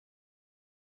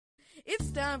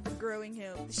It's time for Growing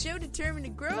Hope, the show determined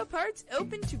to grow up hearts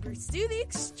open to pursue the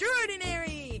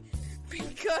extraordinary.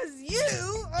 Because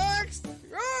you are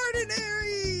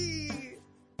extraordinary!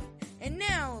 And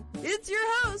now, it's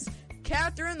your host,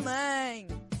 Catherine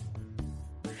Lang.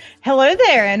 Hello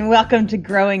there, and welcome to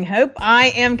Growing Hope. I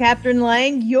am Catherine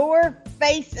Lang, your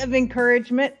face of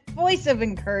encouragement, voice of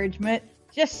encouragement,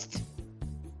 just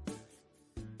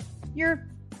your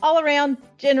all-around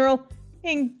general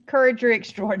encourager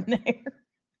extraordinaire.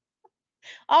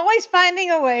 Always finding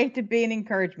a way to be an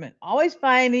encouragement, always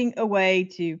finding a way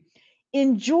to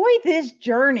enjoy this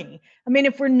journey. I mean,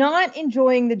 if we're not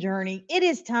enjoying the journey, it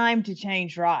is time to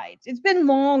change rides. It's been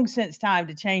long since time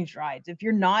to change rides if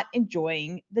you're not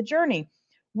enjoying the journey.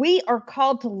 We are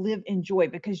called to live in joy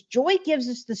because joy gives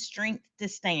us the strength to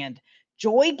stand.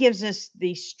 Joy gives us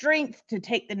the strength to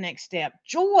take the next step.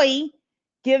 Joy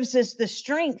gives us the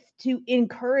strength to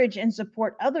encourage and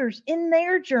support others in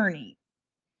their journey.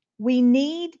 We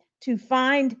need to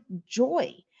find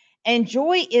joy. And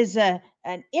joy is an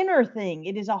inner thing.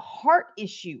 It is a heart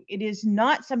issue. It is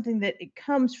not something that it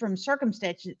comes from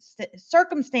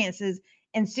circumstances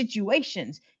and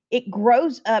situations. It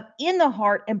grows up in the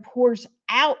heart and pours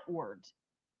outward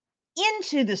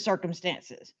into the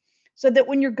circumstances. So that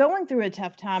when you're going through a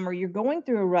tough time or you're going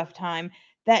through a rough time,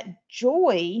 that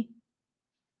joy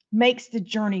makes the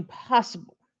journey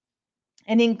possible.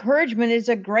 And encouragement is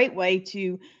a great way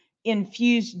to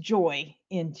infuse joy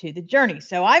into the journey.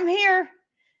 So I'm here,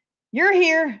 you're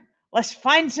here. Let's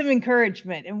find some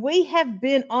encouragement. And we have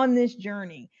been on this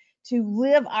journey to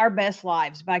live our best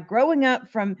lives by growing up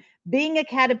from being a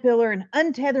caterpillar and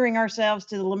untethering ourselves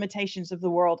to the limitations of the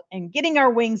world and getting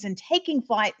our wings and taking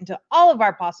flight into all of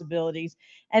our possibilities.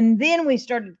 And then we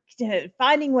started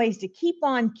finding ways to keep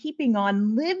on keeping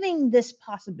on living this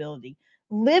possibility,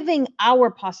 living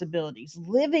our possibilities,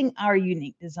 living our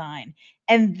unique design.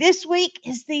 And this week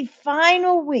is the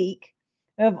final week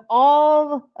of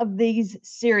all of these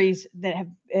series that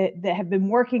have been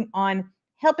working on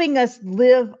helping us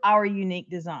live our unique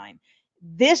design.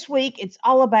 This week, it's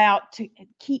all about to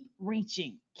keep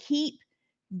reaching, keep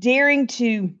daring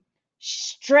to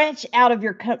stretch out of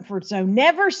your comfort zone,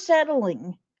 never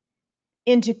settling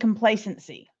into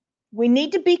complacency. We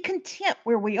need to be content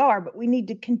where we are, but we need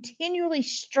to continually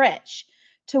stretch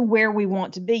to where we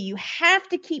want to be. You have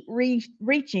to keep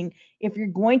reaching if you're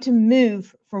going to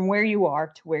move from where you are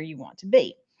to where you want to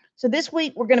be. So this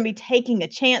week, we're going to be taking a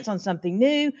chance on something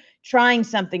new, trying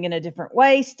something in a different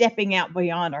way, stepping out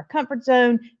beyond our comfort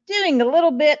zone, doing a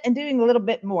little bit and doing a little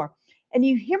bit more. And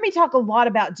you hear me talk a lot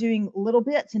about doing little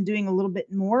bits and doing a little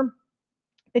bit more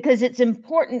because it's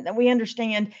important that we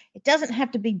understand it doesn't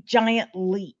have to be giant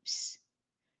leaps.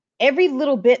 Every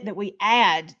little bit that we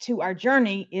add to our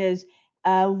journey is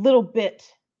a little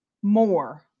bit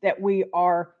more that we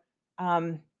are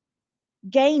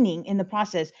gaining in the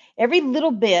process. Every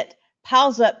little bit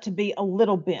piles up to be a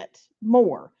little bit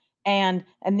more. And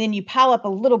then you pile up a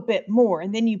little bit more,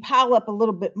 and then you pile up a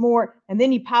little bit more, and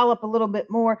then you pile up a little bit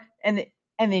more, and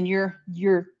then you're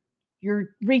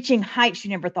reaching heights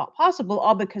you never thought possible,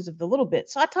 all because of the little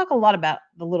bits. So I talk a lot about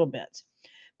the little bits.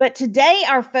 But today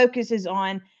our focus is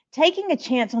on taking a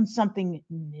chance on something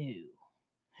new.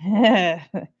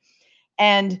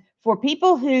 And for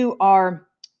people who are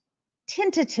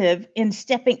tentative in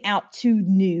stepping out to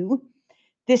new,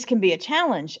 this can be a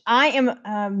challenge. I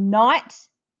am not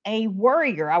a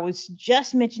worrier. I was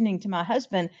just mentioning to my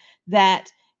husband that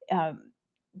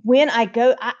when I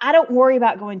go, I don't worry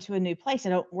about going to a new place. I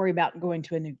don't worry about going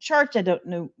to a new church. I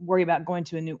don't worry about going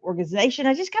to a new organization.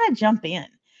 I just kind of jump in.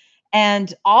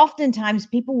 And oftentimes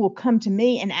people will come to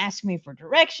me and ask me for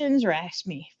directions or ask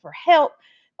me for help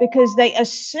because they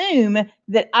assume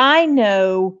that I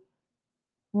know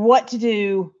what to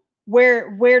do,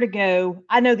 where to go.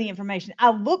 I know the information.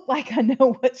 I look like I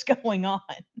know what's going on.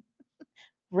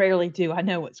 Rarely do I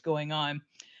know what's going on.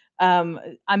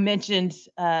 I mentioned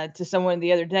to someone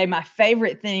the other day, my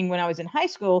favorite thing when I was in high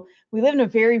school, we lived in a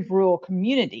very rural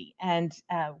community and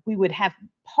we would have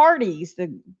parties.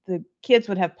 The kids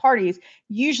would have parties,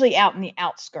 usually out in the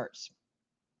outskirts.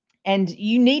 And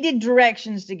you needed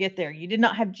directions to get there. You did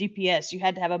not have GPS. You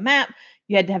had to have a map.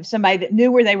 You had to have somebody that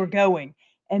knew where they were going.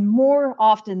 And more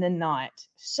often than not,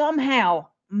 somehow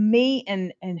me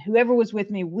and whoever was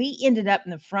with me, we ended up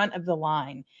in the front of the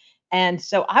line. And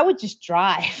so I would just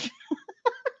drive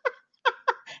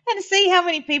and see how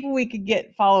many people we could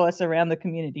get follow us around the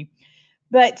community.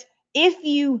 But if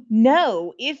you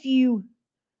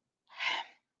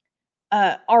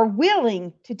are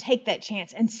willing to take that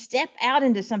chance and step out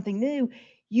into something new,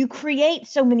 you create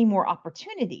so many more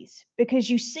opportunities because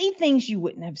you see things you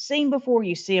wouldn't have seen before.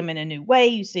 You see them in a new way,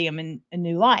 you see them in a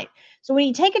new light. So when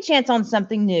you take a chance on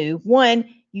something new, one,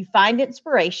 you find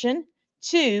inspiration.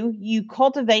 Two, you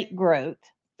cultivate growth.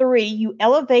 Three, you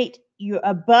elevate you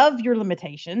above your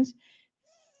limitations.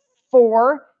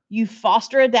 Four, you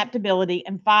foster adaptability.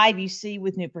 And five, you see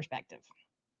with new perspective.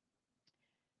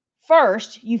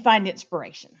 First, you find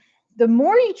inspiration. The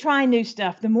more you try new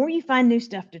stuff, the more you find new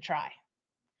stuff to try.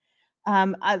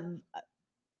 Um, I,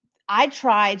 I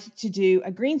tried to do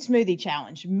a green smoothie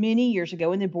challenge many years ago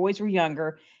when the boys were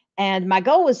younger. And my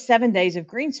goal was 7 days of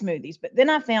green smoothies. But then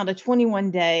I found a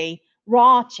 21-day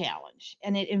raw challenge,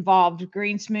 and it involved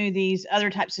green smoothies, other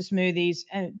types of smoothies,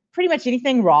 and pretty much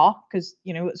anything raw because,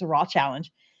 it was a raw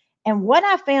challenge. And what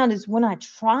I found is when I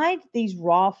tried these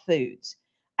raw foods,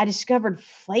 I discovered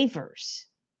flavors,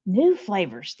 new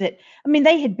flavors that, I mean,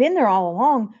 they had been there all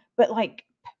along, but like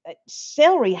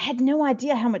celery, I had no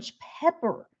idea how much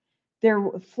pepper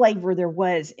flavor there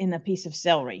was in a piece of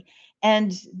celery.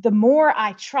 And the more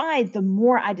I tried, the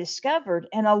more I discovered.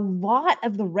 And a lot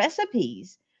of the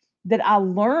recipes that I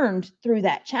learned through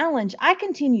that challenge, I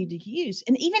continue to use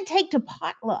and even take to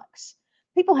potlucks.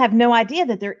 People have no idea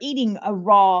that they're eating a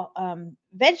raw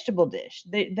vegetable dish.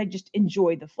 They just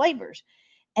enjoy the flavors.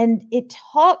 And it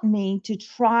taught me to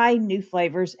try new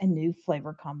flavors and new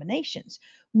flavor combinations.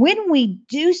 When we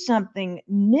do something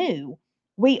new,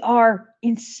 we are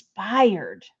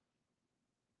inspired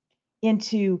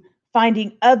into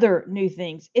finding other new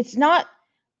things. It's not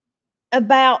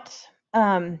about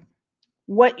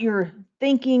what you're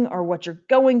thinking or what you're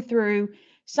going through.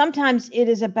 Sometimes it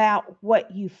is about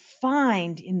what you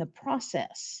find in the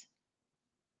process.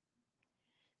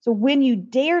 So when you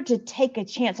dare to take a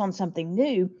chance on something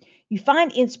new, you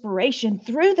find inspiration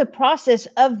through the process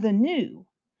of the new,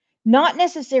 not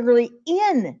necessarily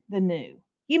in the new.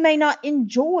 You may not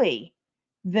enjoy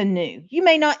the new. You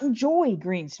may not enjoy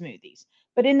green smoothies,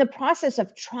 but in the process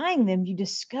of trying them, you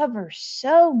discover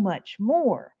so much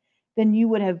more than you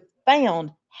would have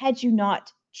found had you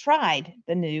not tried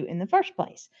the new in the first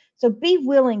place. So be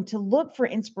willing to look for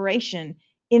inspiration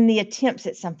in the attempts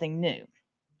at something new.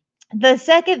 The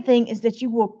second thing is that you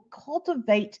will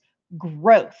cultivate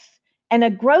growth and a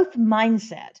growth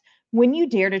mindset when you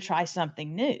dare to try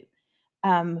something new.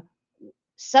 Um,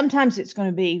 Sometimes it's going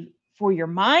to be for your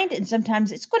mind, and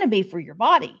sometimes it's going to be for your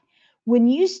body. When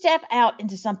you step out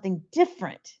into something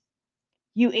different,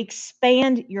 you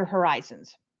expand your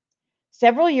horizons.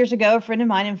 Several years ago, a friend of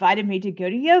mine invited me to go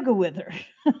to yoga with her.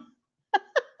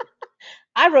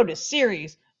 I wrote a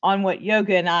series on what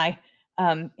yoga and I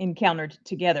encountered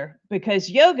together because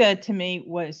yoga to me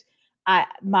was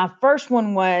my first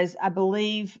one was I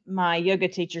believe my yoga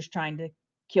teacher's trying to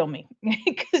kill me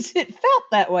because it felt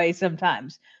that way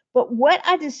sometimes. But what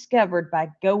I discovered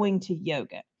by going to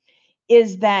yoga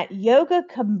is that yoga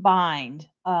combined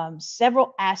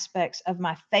several aspects of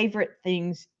my favorite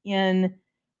things in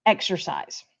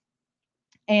exercise.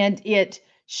 And it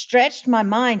stretched my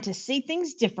mind to see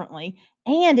things differently,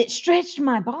 and it stretched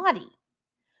my body.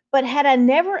 But had I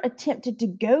never attempted to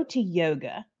go to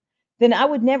yoga, then I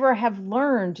would never have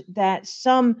learned that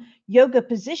some yoga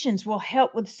positions will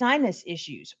help with sinus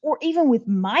issues or even with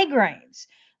migraines.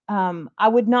 I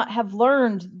would not have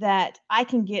learned that I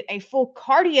can get a full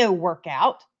cardio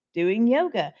workout doing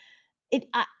yoga. It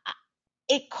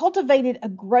it cultivated a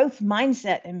growth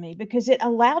mindset in me because it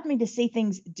allowed me to see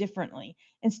things differently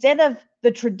instead of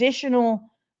the traditional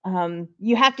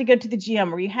you have to go to the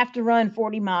gym or you have to run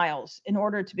 40 miles in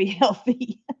order to be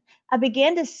healthy. I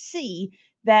began to see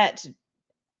that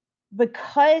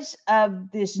because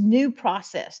of this new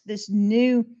process, this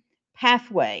new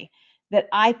pathway, that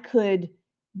I could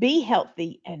be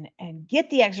healthy and get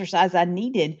the exercise I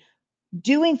needed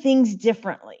doing things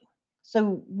differently.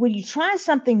 So when you try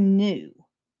something new,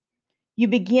 you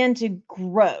begin to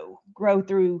grow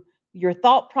through your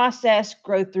thought process,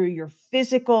 grow through your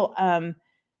physical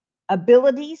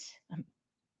abilities.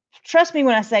 Trust me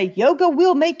when I say yoga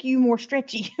will make you more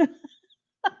stretchy.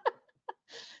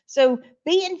 So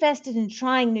be invested in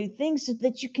trying new things so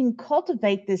that you can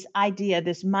cultivate this idea,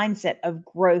 this mindset of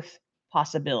growth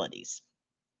possibilities.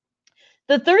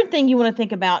 The third thing you want to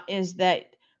think about is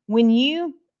that when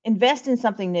you invest in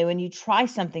something new and you try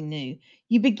something new,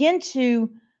 you begin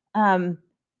to um,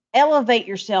 elevate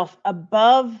yourself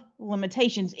above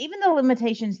limitations, even the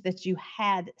limitations that you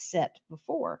had set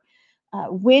before.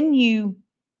 When you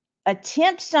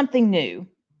attempt something new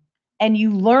and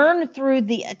you learn through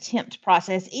the attempt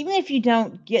process, even if you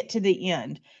don't get to the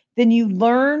end, then you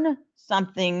learn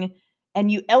something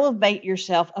and you elevate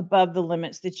yourself above the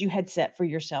limits that you had set for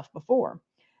yourself before.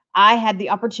 I had the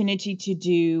opportunity to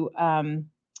do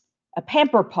a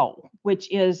pamper pole,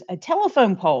 which is a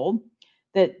telephone pole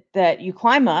that you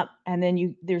climb up, and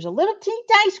then there's a little teeny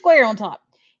tiny square on top,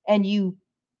 and you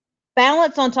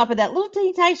balance on top of that little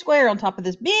teeny tiny square on top of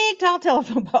this big tall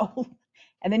telephone pole,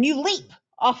 and then you leap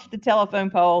off the telephone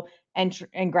pole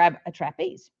and grab a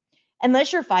trapeze,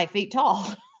 unless you're 5 feet tall.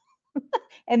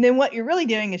 And then what you're really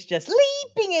doing is just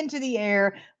leaping into the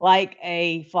air like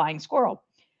a flying squirrel.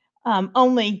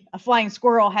 Only a flying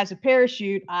squirrel has a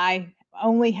parachute. I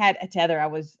only had a tether. I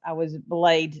was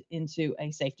belayed into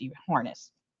a safety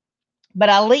harness, but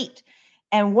I leaped.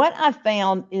 And what I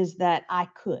found is that I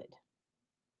could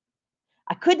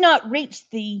not reach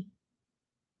the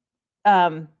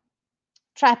um,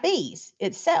 trapeze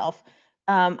itself.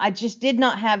 I just did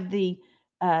not have the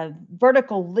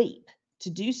vertical leap to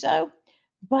do so,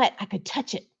 but I could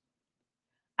touch it.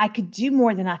 I could do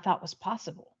more than I thought was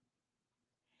possible.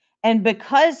 And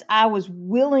because I was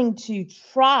willing to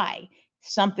try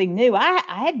something new, I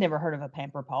had never heard of a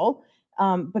pamper pole.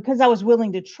 Because I was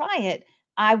willing to try it,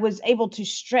 I was able to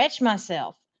stretch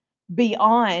myself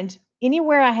beyond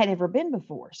anywhere I had ever been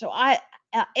before. So I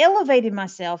elevated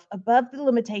myself above the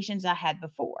limitations I had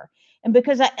before. And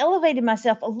because I elevated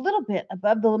myself a little bit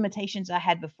above the limitations I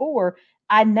had before,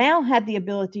 I now had the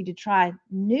ability to try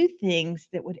new things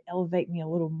that would elevate me a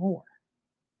little more.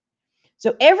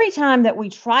 So every time that we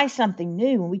try something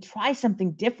new and we try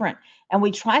something different and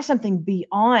we try something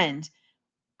beyond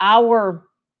our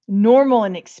normal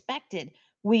and expected,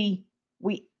 we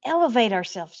elevate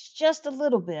ourselves just a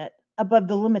little bit above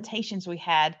the limitations we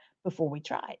had before we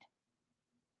tried.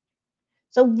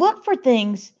 So look for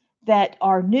things that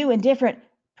are new and different,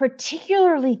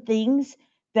 particularly things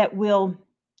that will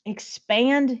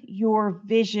expand your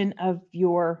vision of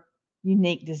your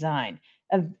unique design,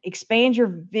 of expand your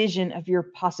vision of your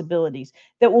possibilities,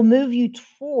 that will move you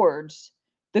towards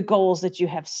the goals that you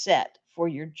have set for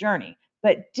your journey.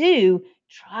 But do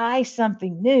try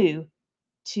something new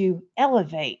to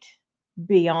elevate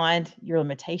beyond your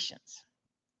limitations.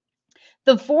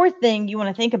 The fourth thing you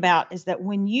want to think about is that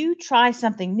when you try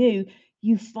something new,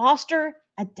 you foster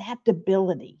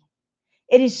adaptability.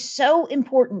 It is so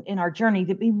important in our journey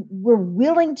that we're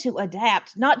willing to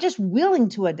adapt, not just willing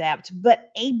to adapt,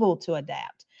 but able to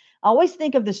adapt. I always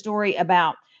think of the story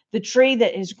about the tree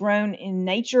that is grown in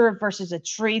nature versus a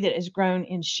tree that is grown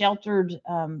in sheltered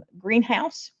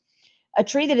greenhouse. A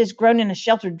tree that is grown in a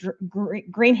sheltered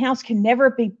greenhouse can never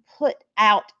be put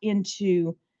out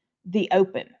into the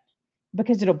open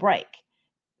because it'll break.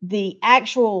 The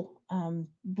actual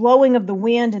blowing of the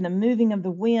wind and the moving of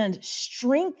the wind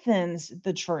strengthens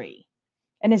the tree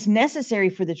and is necessary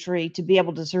for the tree to be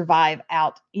able to survive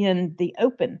out in the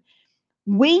open.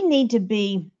 We need to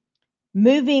be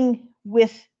moving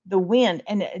with the wind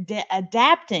and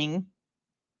adapting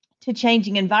to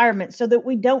changing environments so that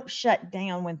we don't shut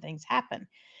down when things happen.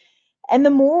 And the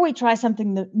more we try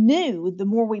something new, the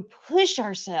more we push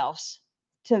ourselves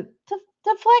to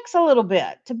flex a little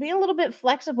bit, to be a little bit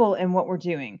flexible in what we're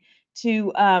doing,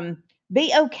 to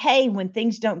be okay when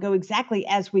things don't go exactly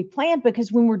as we planned.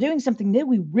 Because when we're doing something new,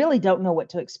 we really don't know what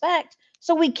to expect.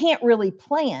 So we can't really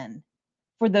plan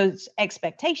for those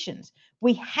expectations.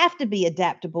 We have to be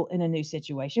adaptable in a new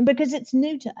situation because it's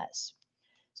new to us.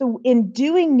 So, in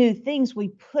doing new things, we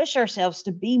push ourselves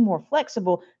to be more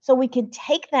flexible so we can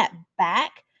take that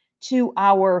back to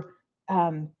our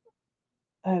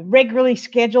regularly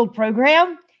scheduled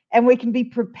program, and we can be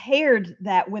prepared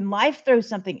that when life throws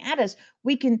something at us,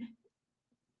 we can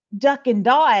duck and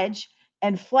dodge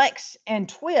and flex and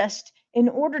twist in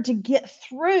order to get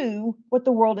through what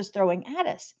the world is throwing at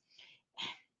us.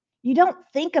 You don't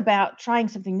think about trying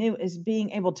something new as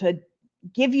being able to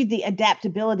give you the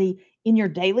adaptability in your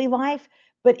daily life,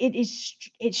 but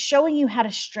it's showing you how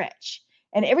to stretch.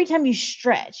 And every time you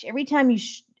stretch, every time you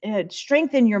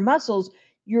strengthen your muscles,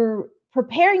 you're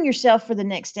preparing yourself for the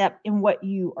next step in what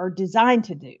you are designed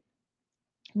to do.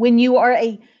 When you are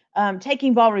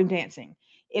taking ballroom dancing,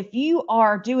 if you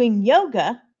are doing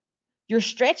yoga, you're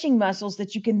stretching muscles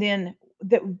that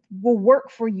that will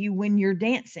work for you when you're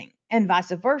dancing, and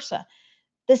vice versa.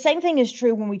 The same thing is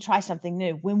true when we try something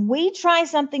new. When we try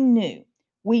something new,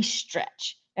 we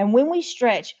stretch. And when we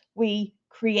stretch, we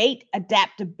create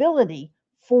adaptability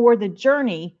for the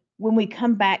journey when we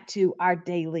come back to our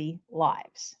daily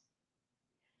lives.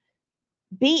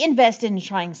 Be invested in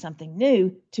trying something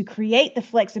new to create the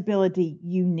flexibility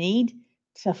you need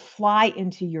to fly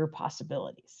into your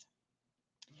possibilities.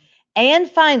 And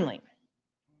finally,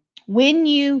 when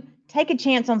you take a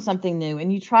chance on something new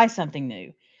and you try something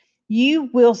new, you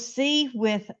will see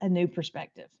with a new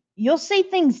perspective. You'll see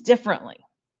things differently.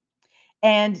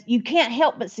 And you can't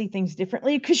help but see things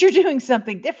differently because you're doing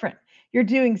something different. You're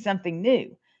doing something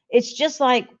new. It's just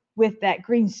like with that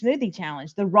green smoothie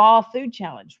challenge, the raw food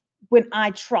challenge. When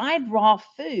I tried raw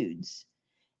foods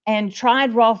and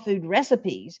tried raw food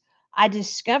recipes, I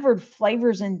discovered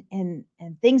flavors and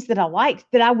things that I liked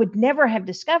that I would never have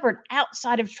discovered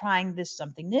outside of trying this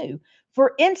something new.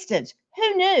 For instance,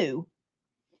 who knew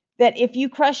that if you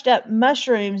crushed up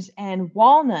mushrooms and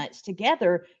walnuts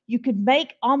together, you could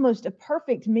make almost a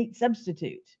perfect meat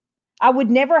substitute? I would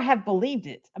never have believed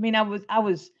it. I mean, I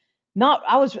was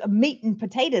a meat and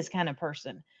potatoes kind of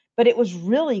person, but it was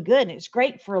really good. And it's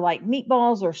great for like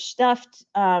meatballs or stuffed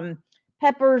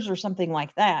peppers or something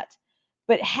like that.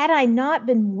 But had I not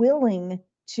been willing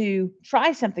to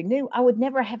try something new, I would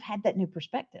never have had that new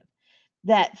perspective.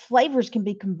 That flavors can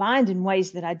be combined in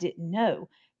ways that I didn't know,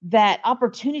 that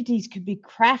opportunities could be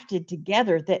crafted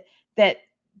together, that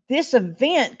this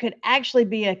event could actually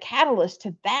be a catalyst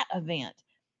to that event.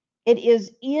 It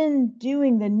is in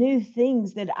doing the new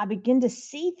things that I begin to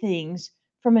see things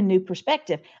from a new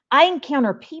perspective. I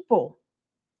encounter people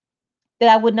that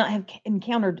I would not have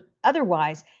encountered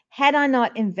otherwise had I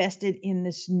not invested in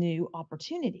this new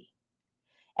opportunity.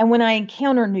 And when I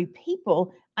encounter new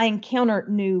people, I encounter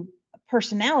new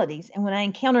personalities. And when I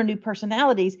encounter new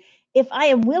personalities, if I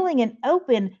am willing and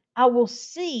open, I will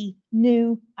see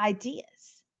new ideas.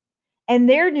 And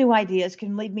their new ideas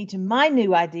can lead me to my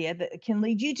new idea that can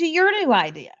lead you to your new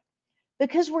idea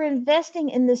because we're investing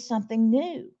in this something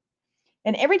new.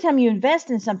 And every time you invest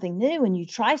in something new and you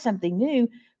try something new,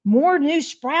 more new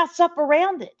sprouts up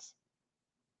around it.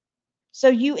 So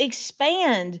you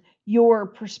expand your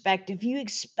perspective, you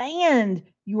expand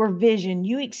your vision,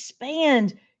 you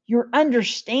expand your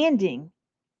understanding.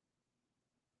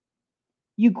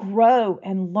 You grow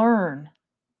and learn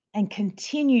and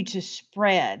continue to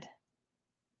spread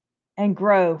and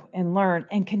grow and learn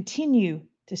and continue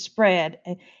to spread.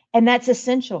 And that's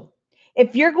essential.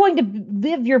 If you're going to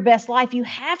live your best life, you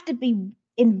have to be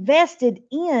invested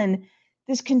in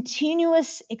this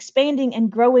continuous expanding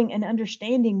and growing and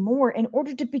understanding more in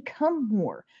order to become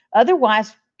more.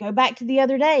 Otherwise, go back to the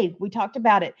other day. We talked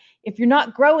about it. If you're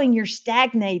not growing, you're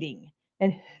stagnating.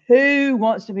 And who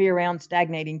wants to be around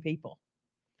stagnating people?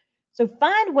 So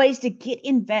find ways to get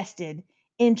invested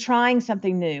in trying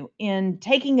something new, in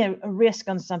taking a risk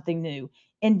on something new,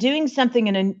 in doing something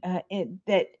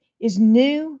that is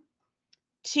new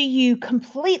to you,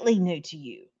 completely new to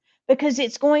you, because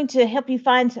it's going to help you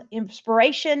find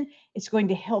inspiration. It's going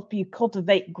to help you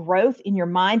cultivate growth in your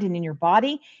mind and in your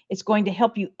body. It's going to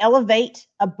help you elevate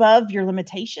above your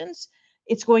limitations.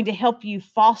 It's going to help you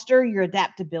foster your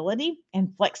adaptability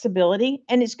and flexibility,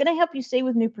 and it's going to help you see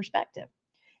with new perspective.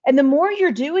 And the more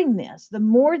you're doing this, the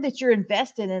more that you're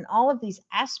invested in all of these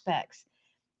aspects,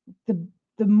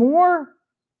 the more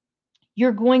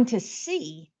you're going to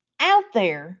see out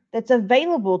there that's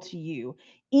available to you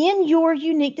in your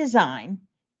unique design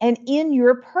and in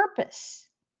your purpose.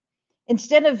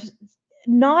 Instead of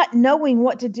not knowing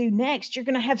what to do next, you're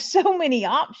going to have so many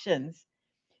options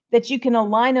that you can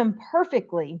align them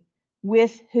perfectly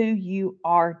with who you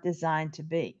are designed to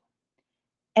be.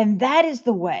 And that is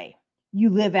the way you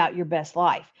live out your best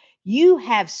life. You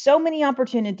have so many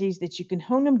opportunities that you can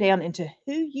hone them down into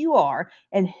who you are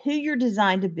and who you're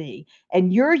designed to be,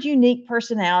 and your unique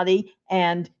personality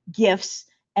and gifts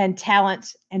and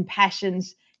talents and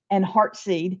passions and heart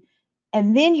seed.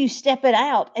 And then you step it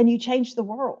out and you change the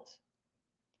world.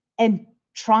 And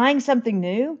trying something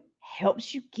new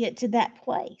helps you get to that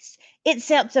place. It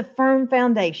sets a firm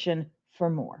foundation for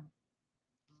more.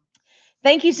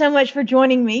 Thank you so much for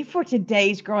joining me for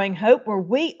today's Growing Hope, where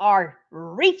we are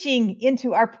reaching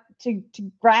into to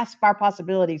grasp our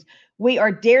possibilities. We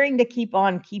are daring to keep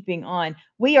on keeping on.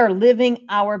 We are living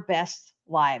our best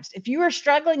lives. If you are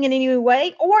struggling in any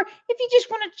way, or if you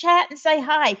just want to chat and say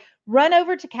hi, run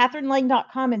over to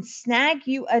catherinelang.com and snag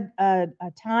you a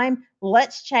time.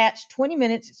 Let's chat. It's 20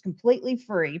 minutes. It's completely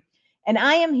free. And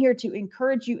I am here to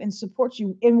encourage you and support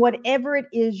you in whatever it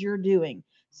is you're doing.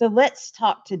 So let's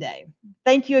talk today.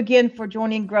 Thank you again for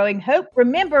joining Growing Hope.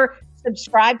 Remember,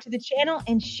 subscribe to the channel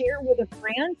and share with a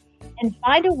friend, and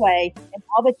find a way in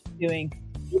all that you're doing.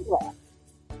 Be blessed.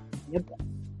 Be blessed.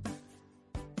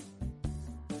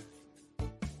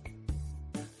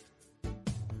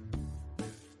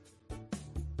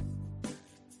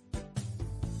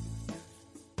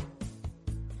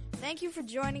 Thank you for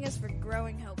joining us for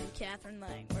Growing Hope with Catherine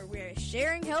Lang, where we are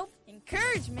sharing hope,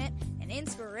 encouragement, and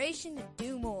inspiration to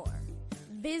do more.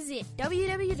 Visit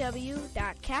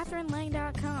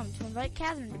www.catherinelang.com to invite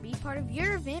Catherine to be part of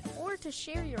your event or to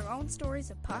share your own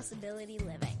stories of possibility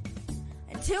living.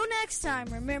 Until next time,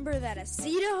 remember that a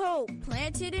seed of hope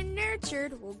planted and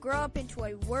nurtured will grow up into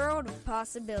a world of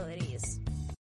possibilities.